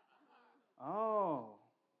 Oh.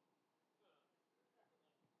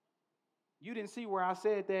 You didn't see where I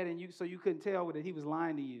said that, and so you couldn't tell that he was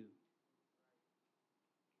lying to you.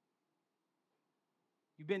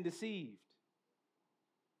 You've been deceived.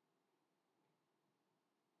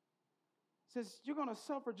 It says, you're going to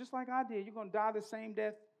suffer just like I did. You're going to die the same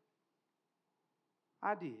death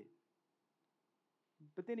I did.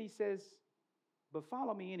 But then he says, but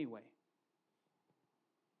follow me anyway.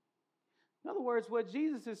 In other words, what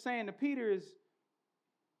Jesus is saying to Peter is,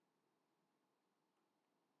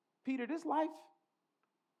 Peter, this life,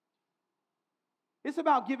 it's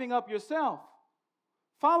about giving up yourself.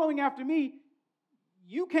 Following after me,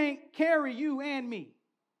 you can't carry you and me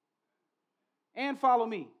and follow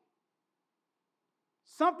me.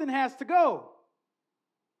 Something has to go.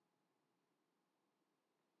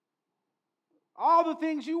 All the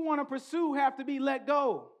things you want to pursue have to be let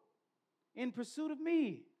go in pursuit of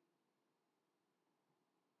me.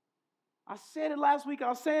 I said it last week,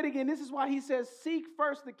 I'll say it again. This is why he says, seek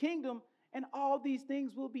first the kingdom, and all these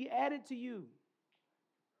things will be added to you.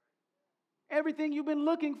 Everything you've been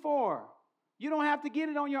looking for. You don't have to get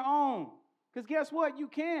it on your own. Because guess what? You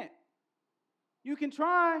can't. You can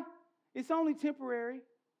try. It's only temporary.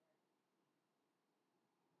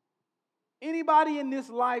 Anybody in this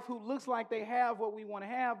life who looks like they have what we want to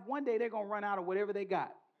have, one day they're going to run out of whatever they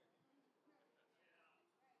got.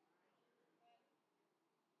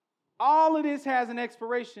 All of this has an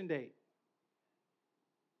expiration date.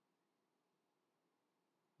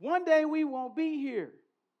 One day we won't be here.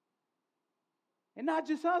 And not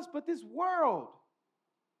just us, but this world.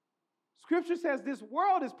 Scripture says this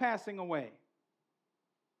world is passing away.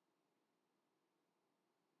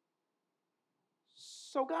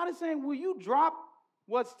 So God is saying, will you drop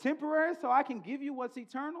what's temporary so I can give you what's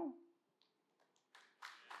eternal?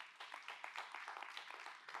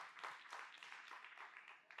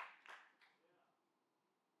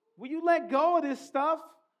 Will you let go of this stuff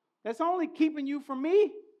that's only keeping you from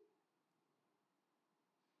me?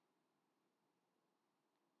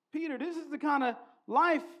 Peter, this is the kind of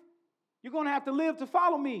life you're going to have to live to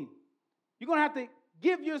follow me. You're going to have to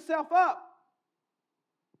give yourself up.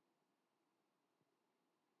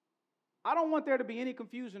 I don't want there to be any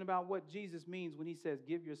confusion about what Jesus means when he says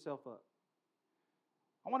give yourself up.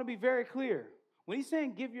 I want to be very clear. When he's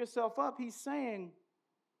saying give yourself up, he's saying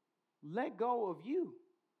let go of you,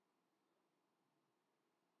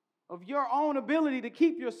 of your own ability to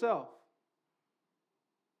keep yourself.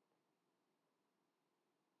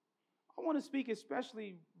 I want to speak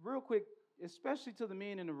especially, real quick, especially to the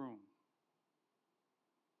men in the room.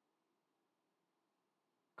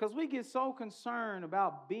 Because we get so concerned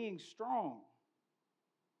about being strong.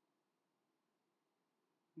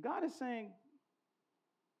 God is saying,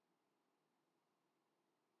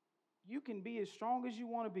 you can be as strong as you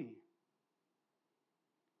want to be.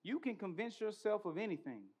 You can convince yourself of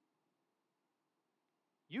anything.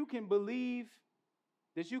 You can believe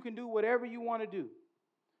that you can do whatever you want to do.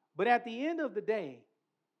 But at the end of the day,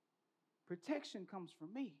 protection comes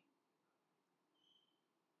from me.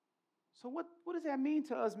 So what does that mean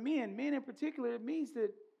to us men? Men in particular, it means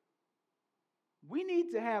that we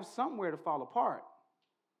need to have somewhere to fall apart.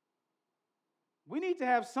 We need to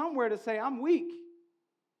have somewhere to say, I'm weak.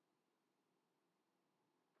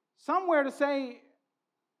 Somewhere to say,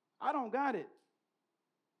 I don't got it.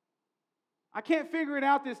 I can't figure it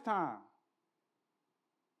out this time.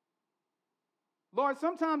 Lord,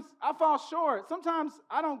 sometimes I fall short. Sometimes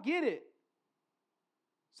I don't get it.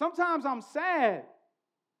 Sometimes I'm sad.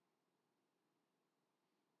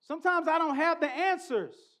 Sometimes I don't have the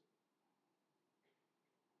answers.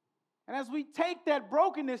 And as we take that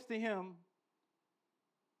brokenness to him,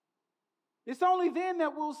 it's only then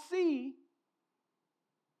that we'll see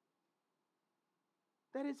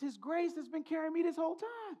that it's his grace that's been carrying me this whole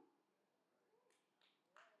time.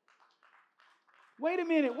 Wait a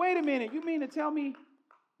minute. You mean to tell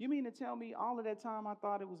me all of that time I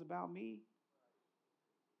thought it was about me?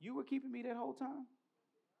 You were keeping me that whole time?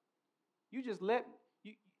 You just let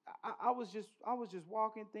I was just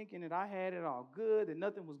walking thinking that I had it all good, that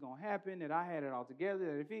nothing was going to happen, that I had it all together,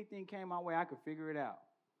 that if anything came my way, I could figure it out.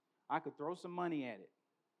 I could throw some money at it.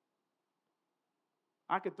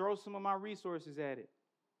 I could throw some of my resources at it.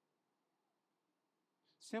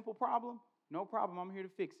 Simple problem? No problem. I'm here to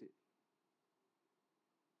fix it.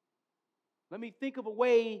 Let me think of a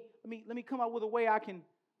way, let me come up with a way I can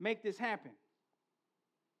make this happen.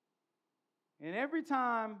 And every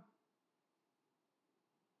time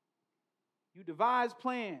you devise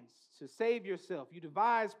plans to save yourself, you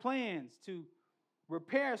devise plans to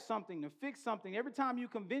repair something, to fix something, every time you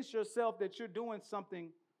convince yourself that you're doing something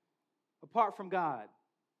apart from God,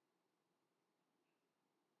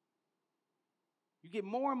 you get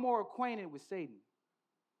more and more acquainted with Satan.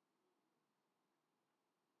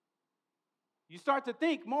 You start to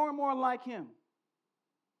think more and more like him.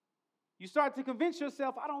 You start to convince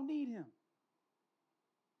yourself, I don't need him.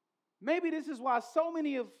 Maybe this is why so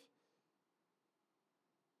many of,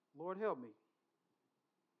 Lord help me.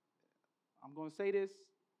 I'm going to say this.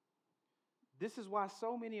 This is why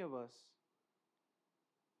so many of us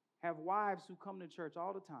have wives who come to church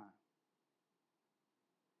all the time.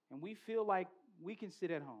 And we feel like we can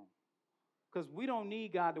sit at home because we don't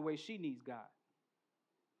need God the way she needs God.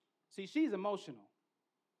 See, she's emotional.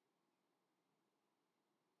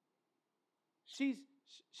 She's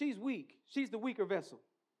weak. She's the weaker vessel.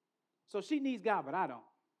 So she needs God, but I don't.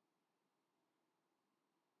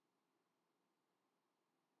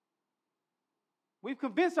 We've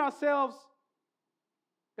convinced ourselves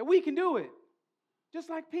that we can do it, just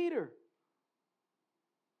like Peter.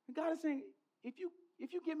 And God is saying, if you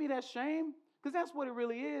give me that shame, because that's what it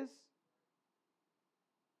really is.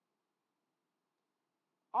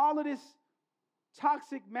 All of this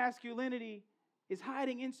toxic masculinity is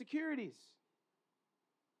hiding insecurities.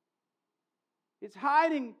 It's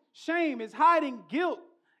hiding shame. It's hiding guilt.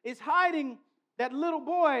 It's hiding that little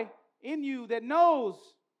boy in you that knows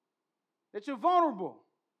that you're vulnerable,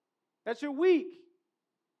 that you're weak,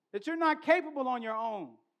 that you're not capable on your own.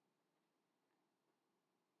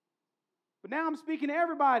 But now I'm speaking to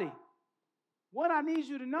everybody. What I need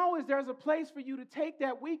you to know is there's a place for you to take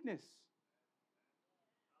that weakness.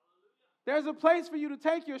 There's a place for you to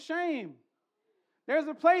take your shame. There's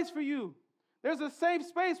a place for you. There's a safe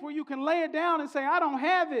space where you can lay it down and say, I don't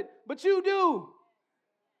have it, but you do.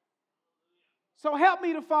 So help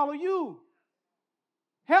me to follow you.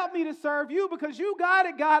 Help me to serve you because you got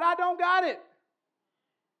it, God. I don't got it.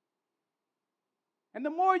 And the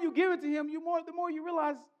more you give it to him, the more you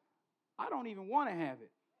realize, I don't even want to have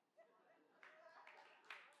it.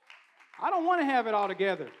 I don't want to have it all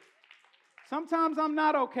together. Sometimes I'm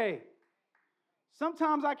not okay.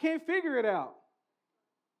 Sometimes I can't figure it out.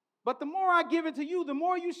 But the more I give it to you, the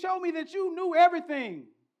more you show me that you knew everything,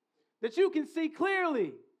 that you can see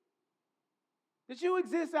clearly, that you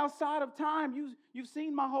exist outside of time. You've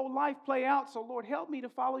seen my whole life play out, so Lord, help me to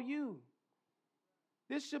follow you.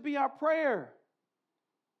 This should be our prayer.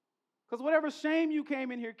 Because whatever shame you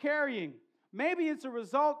came in here carrying, maybe it's a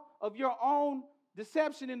result of your own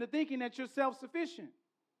deception into thinking that you're self-sufficient,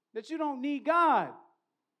 that you don't need God.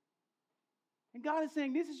 And God is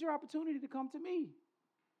saying, this is your opportunity to come to me.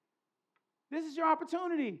 This is your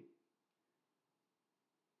opportunity.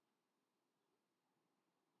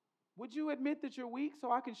 Would you admit that you're weak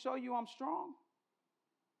so I can show you I'm strong?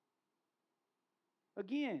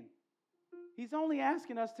 Again, he's only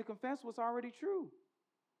asking us to confess what's already true.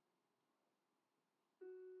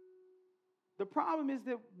 The problem is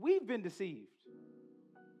that we've been deceived.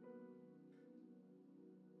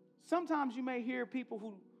 Sometimes you may hear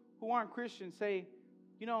people who aren't Christians say,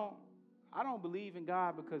 I don't believe in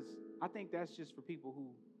God because I think that's just for people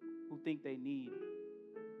who think they need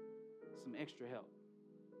some extra help.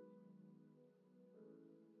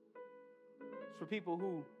 It's for people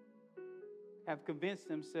who have convinced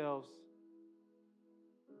themselves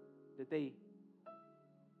that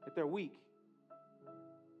they're weak.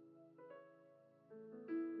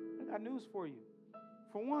 I got news for you.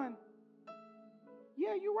 For one,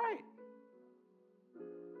 yeah, you're right.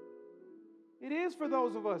 It is for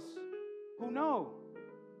those of us who know.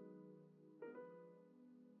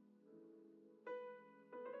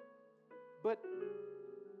 But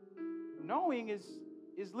knowing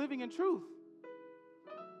is living in truth.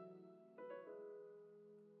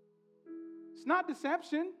 It's not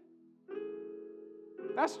deception.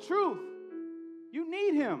 That's truth. You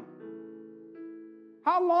need him.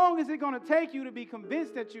 How long is it going to take you to be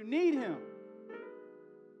convinced that you need him?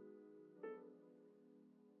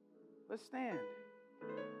 Let's stand.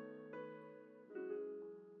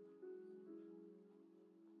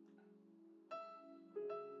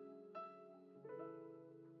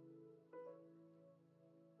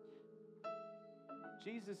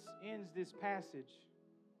 Jesus ends this passage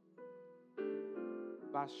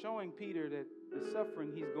by showing Peter that the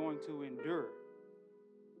suffering he's going to endure.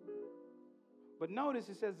 But notice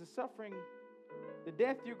it says the suffering, the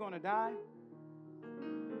death you're going to die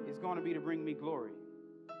is going to be to bring me glory.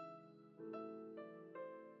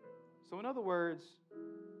 So in other words,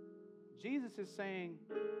 Jesus is saying,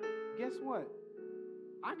 guess what?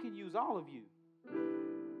 I can use all of you.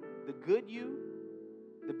 The good you,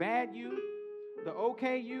 the bad you, the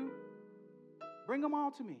okay you, bring them all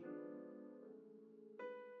to me.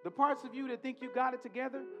 The parts of you that think you got it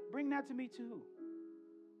together, bring that to me too.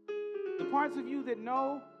 The parts of you that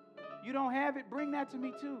know you don't have it, bring that to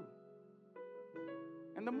me too.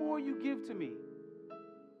 And the more you give to me,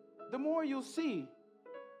 the more you'll see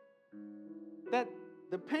that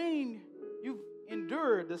the pain you've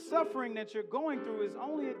endured, the suffering that you're going through is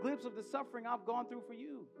only a glimpse of the suffering I've gone through for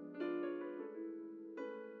you.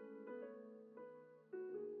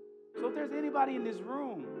 So if there's anybody in this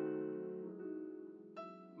room,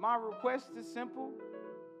 my request is simple.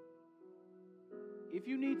 If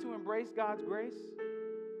you need to embrace God's grace,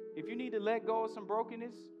 if you need to let go of some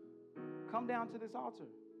brokenness, come down to this altar.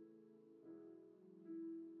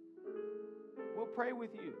 We'll pray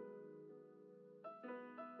with you.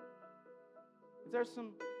 If there's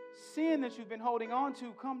some sin that you've been holding on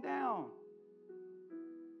to, come down.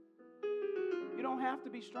 You don't have to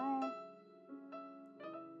be strong.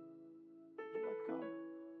 Would you like to come?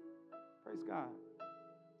 Praise God.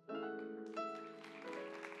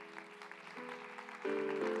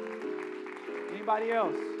 Anybody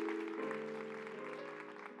else?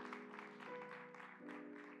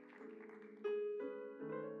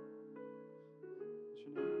 What's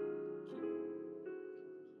your name?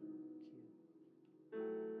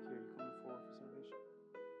 Kia, you coming forward for salvation?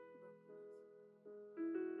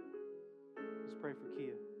 Let's pray for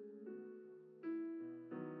Kia.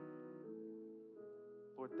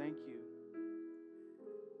 you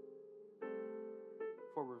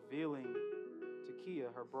for revealing to Kia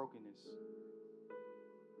her brokenness.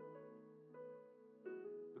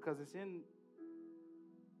 Because it's in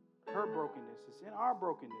her brokenness, it's in our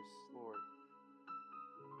brokenness, Lord,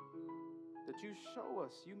 that you show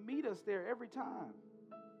us, you meet us there every time.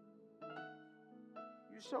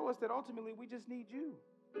 You show us that ultimately we just need you.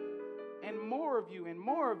 And more of you, and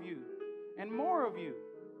more of you, and more of you.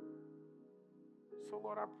 So,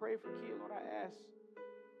 Lord, I pray for Kia. Lord, I ask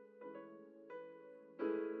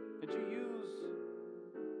that you use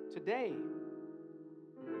today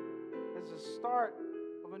as the start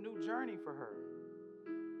of a new journey for her,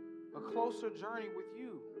 a closer journey with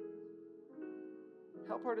you.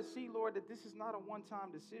 Help her to see, Lord, that this is not a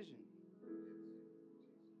one-time decision.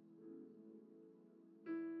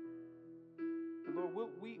 And Lord,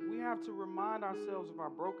 we have to remind ourselves of our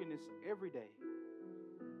brokenness every day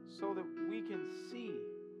so that we can see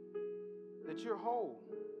that you're whole,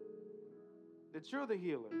 that you're the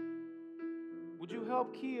healer. Would you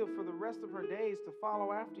help Kia for the rest of her days to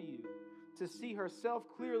follow after you, to see herself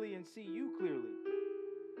clearly and see you clearly?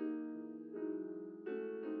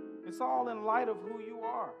 It's all in light of who you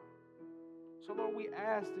are. So, Lord, we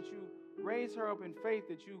ask that you raise her up in faith,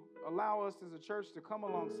 that you allow us as a church to come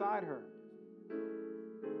alongside her,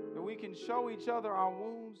 that we can show each other our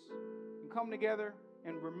wounds and come together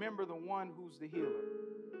and remember the one who's the healer,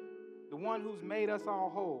 the one who's made us all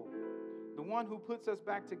whole, the one who puts us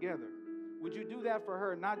back together. Would you do that for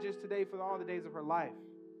her, not just today, for all the days of her life?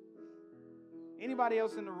 Anybody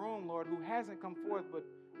else in the room, Lord, who hasn't come forth but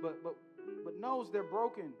knows they're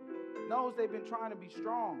broken, knows they've been trying to be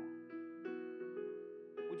strong,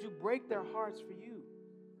 would you break their hearts for you?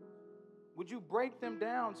 Would you break them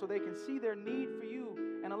down so they can see their need for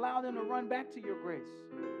you and allow them to run back to your grace?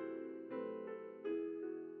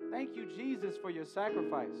 Thank you, Jesus, for your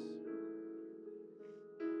sacrifice.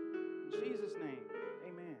 In Jesus' name,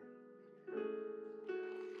 amen.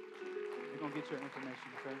 You're going to get your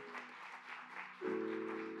information, okay?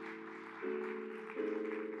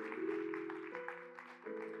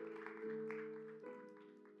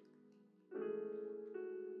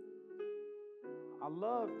 I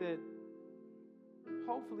love that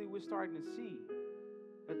hopefully we're starting to see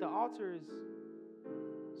that the altar is,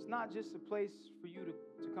 it's not just a place for you to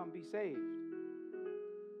come be saved.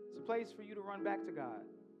 It's a place for you to run back to God.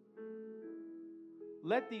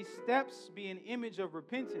 Let these steps be an image of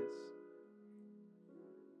repentance.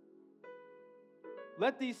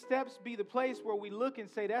 Let these steps be the place where we look and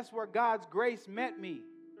say, that's where God's grace met me.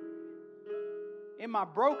 In my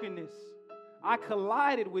brokenness, I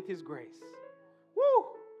collided with His grace. Woo!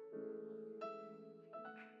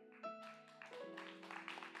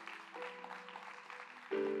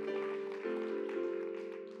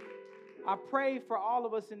 I pray for all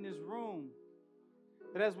of us in this room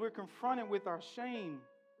that as we're confronted with our shame,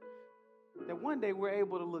 that one day we're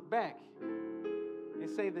able to look back and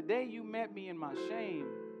say, the day you met me in my shame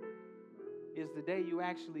is the day you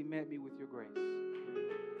actually met me with your grace.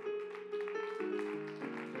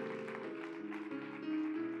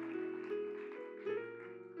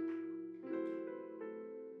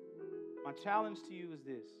 My challenge to you is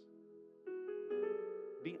this: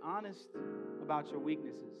 be honest about your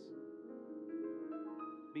weaknesses.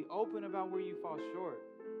 Be open about where you fall short.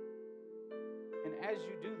 And as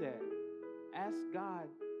you do that, ask God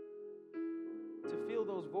to fill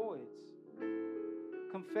those voids.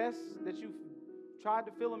 Confess that you've tried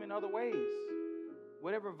to fill them in other ways.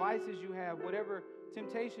 Whatever vices you have, whatever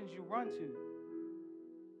temptations you run to.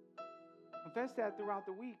 Confess that throughout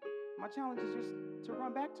the week. My challenge is just to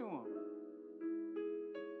run back to Him.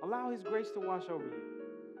 Allow His grace to wash over you.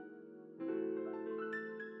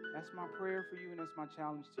 That's my prayer for you, and that's my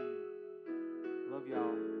challenge to you. Love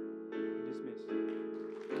y'all. Dismissed.